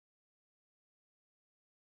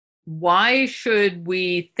why should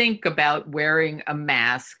we think about wearing a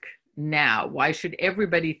mask now? Why should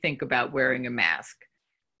everybody think about wearing a mask?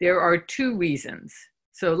 There are two reasons.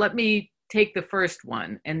 So let me take the first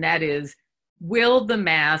one, and that is, will the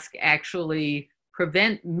mask actually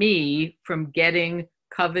prevent me from getting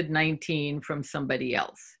COVID-19 from somebody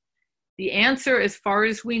else? The answer, as far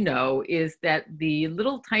as we know, is that the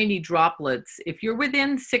little tiny droplets, if you're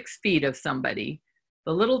within 6 feet of somebody,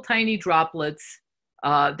 the little tiny droplets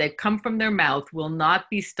that come from their mouth will not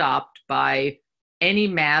be stopped by any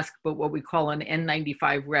mask but what we call an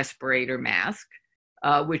N95 respirator mask,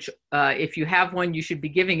 which if you have one, you should be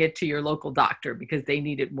giving it to your local doctor because they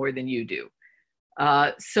need it more than you do.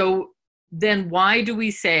 So then why do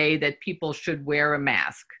we say that people should wear a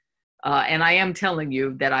mask? And I am telling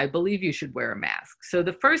you that I believe you should wear a mask. So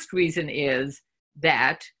the first reason is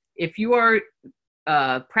that if you are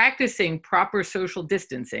practicing proper social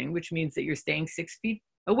distancing, which means that you're staying 6 feet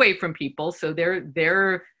away from people, so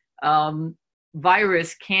their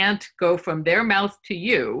virus can't go from their mouth to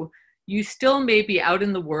you, you still may be out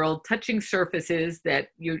in the world touching surfaces that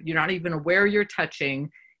you're not even aware you're touching.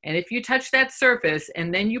 And if you touch that surface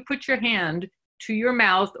and then you put your hand to your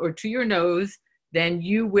mouth or to your nose, then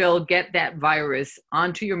you will get that virus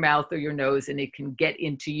onto your mouth or your nose and it can get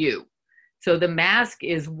into you. So the mask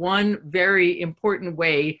is one very important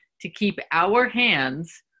way to keep our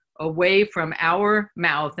hands away from our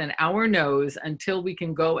mouth and our nose until we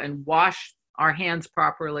can go and wash our hands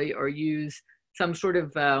properly or use some sort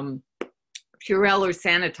of Purell or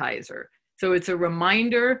sanitizer. So it's a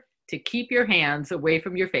reminder to keep your hands away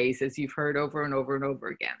from your face, as you've heard over and over and over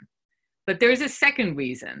again. But there's a second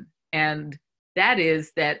reason, and that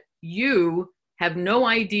is that you have no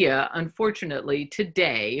idea, unfortunately,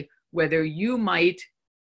 today, whether you might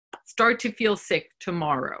start to feel sick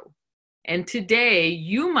tomorrow. And today,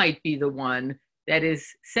 you might be the one that is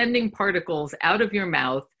sending particles out of your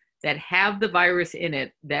mouth that have the virus in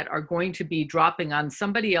it that are going to be dropping on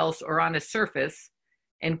somebody else or on a surface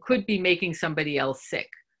and could be making somebody else sick.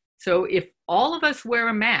 So if all of us wear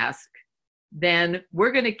a mask, then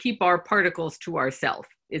we're going to keep our particles to ourselves.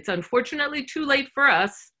 It's unfortunately too late for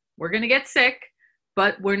us. We're going to get sick,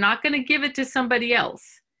 but we're not going to give it to somebody else.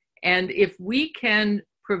 And if we can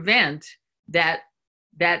prevent that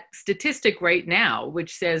statistic right now,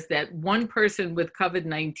 which says that one person with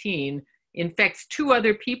COVID-19 infects 2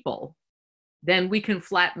 other people, then we can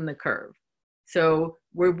flatten the curve. So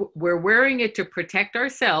we're wearing it to protect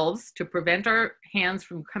ourselves, to prevent our hands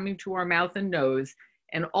from coming to our mouth and nose.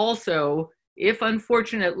 And also, if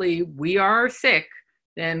unfortunately we are sick,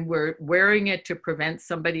 then we're wearing it to prevent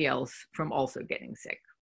somebody else from also getting sick.